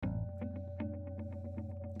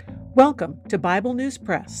Welcome to Bible News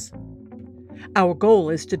Press. Our goal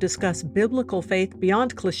is to discuss biblical faith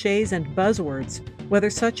beyond cliches and buzzwords, whether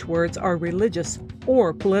such words are religious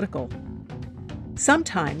or political.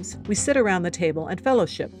 Sometimes we sit around the table and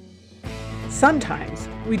fellowship. Sometimes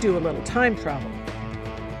we do a little time travel.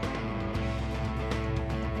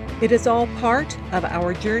 It is all part of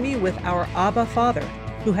our journey with our Abba Father,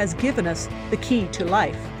 who has given us the key to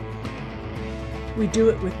life. We do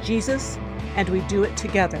it with Jesus, and we do it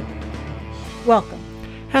together. Welcome.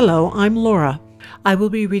 Hello, I'm Laura. I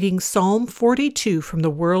will be reading Psalm 42 from the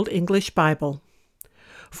World English Bible.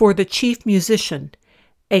 For the chief musician,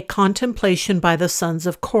 a contemplation by the sons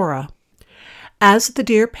of Korah. As the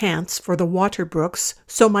deer pants for the water brooks,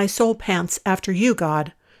 so my soul pants after you,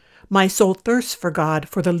 God. My soul thirsts for God,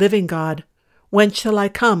 for the living God. When shall I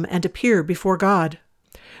come and appear before God?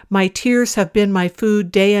 My tears have been my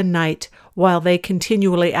food day and night, while they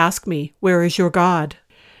continually ask me, Where is your God?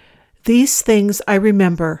 These things I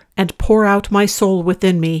remember, and pour out my soul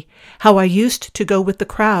within me, how I used to go with the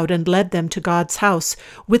crowd and led them to God's house,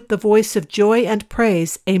 with the voice of joy and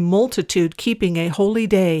praise, a multitude keeping a holy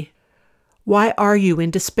day. Why are you in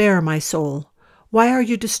despair, my soul? Why are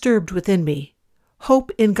you disturbed within me?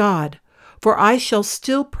 Hope in God, for I shall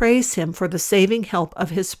still praise him for the saving help of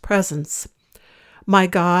his presence. My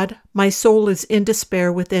God, my soul is in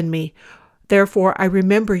despair within me. Therefore I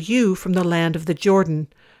remember you from the land of the Jordan,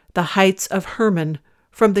 the heights of Hermon,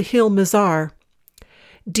 from the hill Mizar.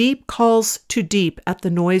 Deep calls to deep at the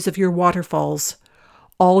noise of your waterfalls.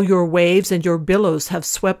 All your waves and your billows have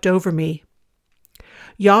swept over me.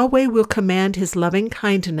 Yahweh will command his loving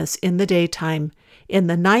kindness in the daytime. In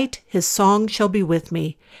the night his song shall be with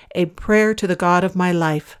me, a prayer to the God of my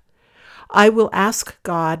life. I will ask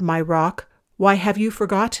God, my rock, why have you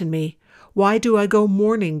forgotten me? Why do I go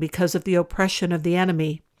mourning because of the oppression of the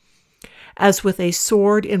enemy? As with a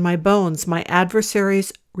sword in my bones, my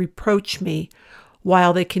adversaries reproach me,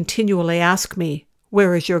 while they continually ask me,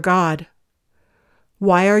 Where is your God?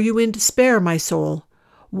 Why are you in despair, my soul?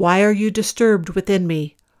 Why are you disturbed within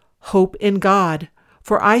me? Hope in God,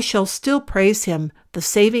 for I shall still praise him, the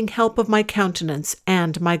saving help of my countenance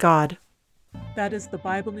and my God. That is the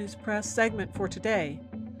Bible News Press segment for today,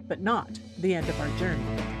 but not the end of our journey.